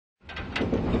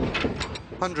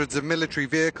Hundreds of military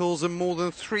vehicles and more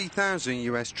than 3,000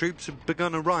 US troops have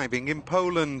begun arriving in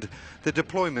Poland. The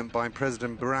deployment by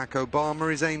President Barack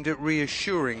Obama is aimed at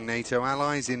reassuring NATO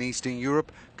allies in Eastern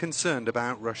Europe concerned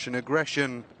about Russian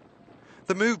aggression.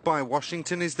 The move by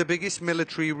Washington is the biggest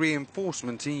military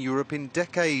reinforcement in Europe in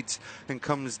decades and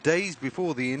comes days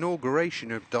before the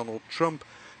inauguration of Donald Trump,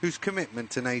 whose commitment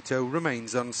to NATO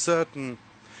remains uncertain.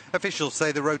 Officials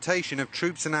say the rotation of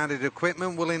troops and added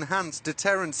equipment will enhance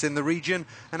deterrence in the region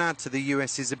and add to the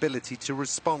US's ability to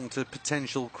respond to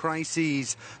potential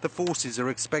crises. The forces are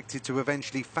expected to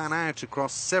eventually fan out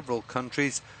across several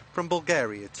countries, from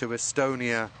Bulgaria to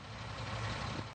Estonia.